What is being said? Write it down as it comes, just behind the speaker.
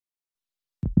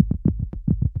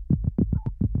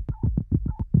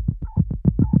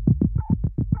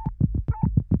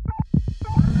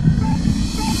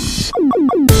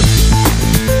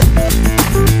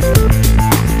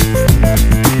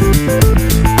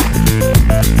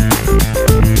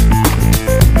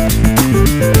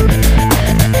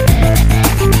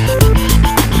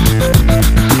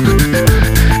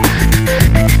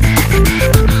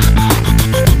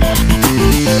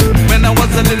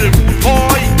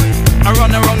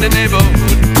the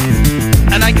neighborhood,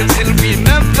 and I can still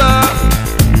remember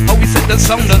how we set the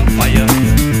sound on fire.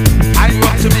 I grew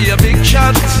up to be a big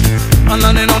shot and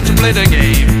learning how to play the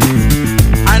game,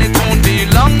 and it won't be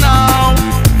long now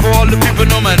for all the people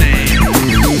know my name.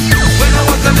 When I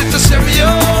was a little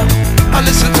stereo, I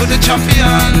listened to the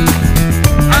champion,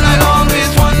 and I'd always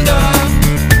wonder,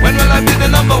 when will I be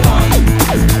the number one?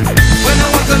 When I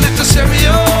was a little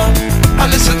stereo, I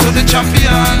listened to the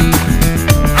champion,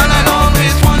 and I'd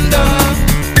always wonder,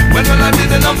 when will I be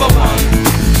the number one?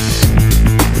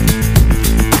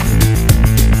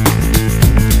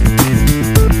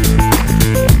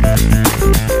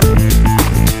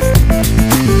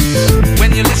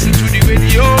 When you listen to the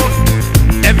radio,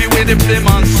 everywhere they play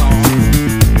my song.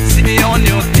 See me on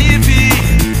your TV,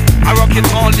 I rock it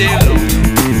all day long.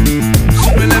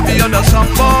 So will every other song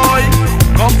boy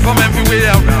come from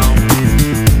everywhere around,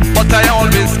 but I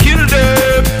always kill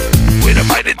them with a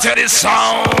mighty Teddy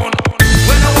sound.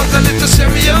 When I was a little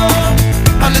stereo,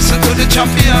 I listened to the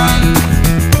champion,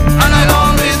 and I'd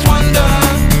always wonder,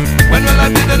 when will I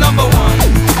be the number one?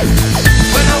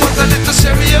 When I was a little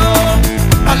stereo,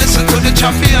 I listened to the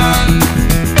champion,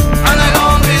 and I'd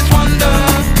always wonder,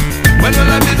 when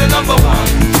will I be the number one?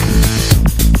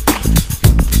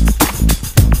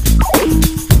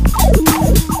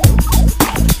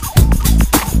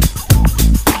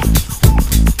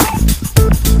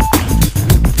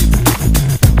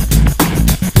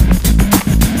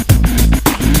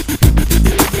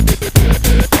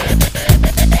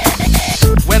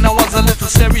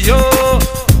 Stereo,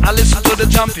 I listen to the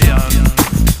champion,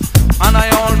 and I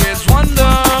always wonder,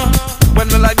 when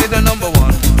will I be the number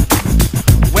one?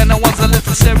 When I was a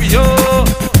little stereo,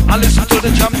 I listen to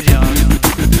the champion,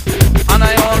 and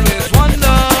I always wonder,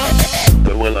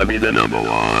 when will I be the number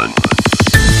one?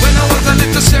 When I was a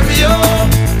little stereo,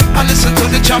 I listen to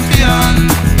the champion,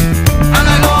 and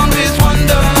I always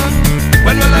wonder,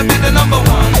 when will I be the number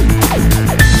one?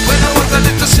 When I was a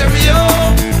little stereo,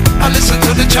 I listen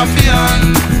to the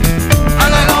champion,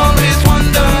 and I always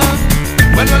wonder,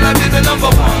 when will I be the number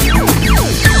one?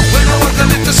 When I was a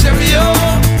little stereo,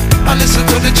 I listen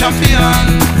to the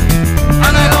champion,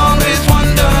 and I always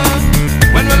wonder,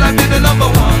 when will I be the number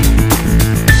one?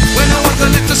 When I was a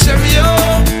little stereo,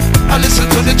 I listen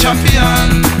to the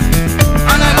champion,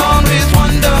 and I always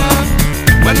wonder,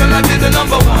 when will I be the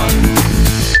number one?